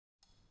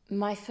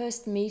My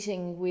first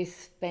meeting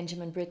with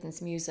Benjamin Britten's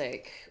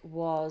music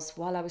was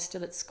while I was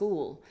still at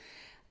school.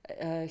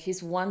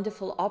 His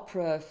wonderful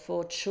opera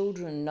for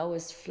children,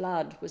 Noah's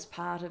Flood, was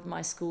part of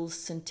my school's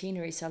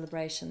centenary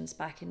celebrations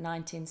back in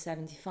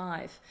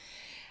 1975.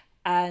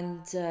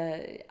 And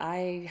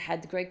I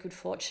had the great good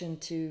fortune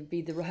to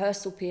be the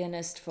rehearsal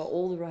pianist for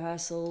all the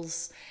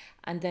rehearsals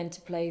and then to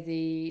play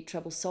the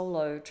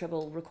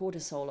treble recorder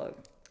solo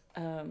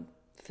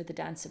for the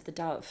Dance of the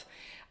Dove.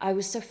 I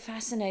was so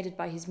fascinated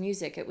by his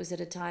music. It was at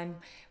a time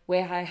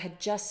where I had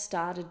just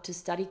started to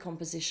study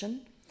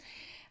composition,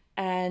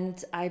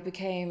 and I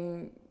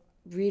became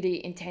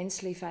really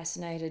intensely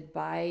fascinated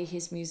by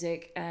his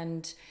music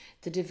and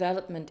the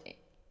development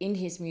in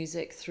his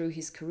music through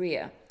his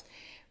career.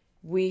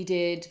 We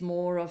did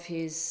more of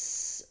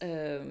his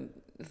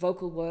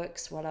vocal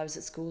works while I was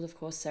at school, of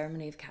course,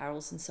 Ceremony of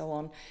Carols and so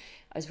on.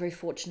 I was very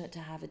fortunate to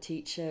have a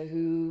teacher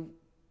who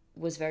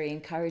was very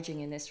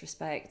encouraging in this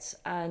respect.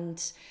 And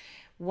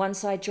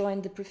once I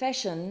joined the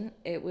profession,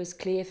 it was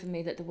clear for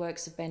me that the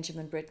works of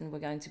Benjamin Britten were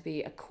going to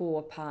be a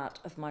core part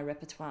of my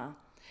repertoire.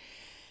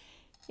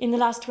 In the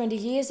last 20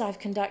 years, I've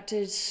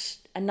conducted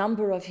a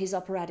number of his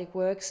operatic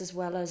works as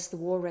well as the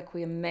War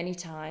Requiem many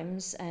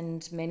times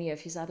and many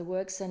of his other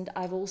works. And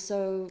I've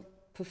also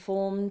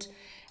performed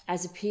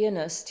as a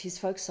pianist his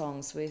folk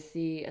songs with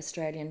the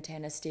Australian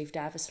tenor Steve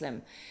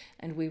Davislim.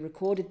 And we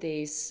recorded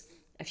these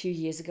a few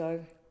years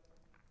ago.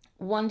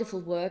 Wonderful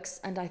works,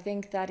 and I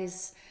think that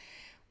is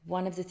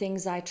one of the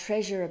things I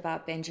treasure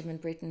about Benjamin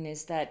Britten,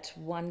 is that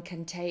one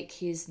can take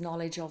his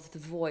knowledge of the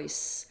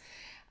voice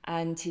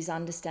and his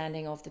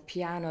understanding of the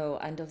piano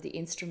and of the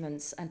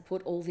instruments and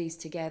put all these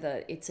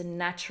together. It's a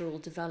natural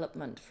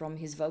development from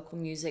his vocal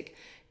music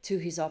to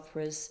his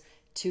operas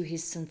to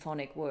his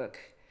symphonic work.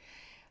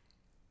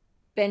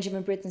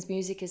 Benjamin Britten's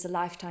music is a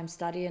lifetime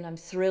study, and I'm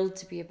thrilled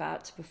to be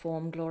about to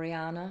perform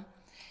Gloriana,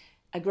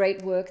 a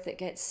great work that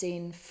gets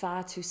seen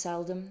far too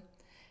seldom.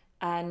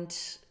 And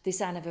this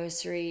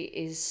anniversary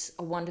is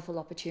a wonderful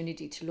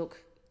opportunity to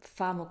look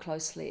far more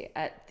closely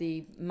at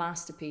the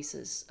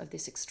masterpieces of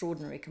this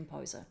extraordinary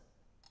composer.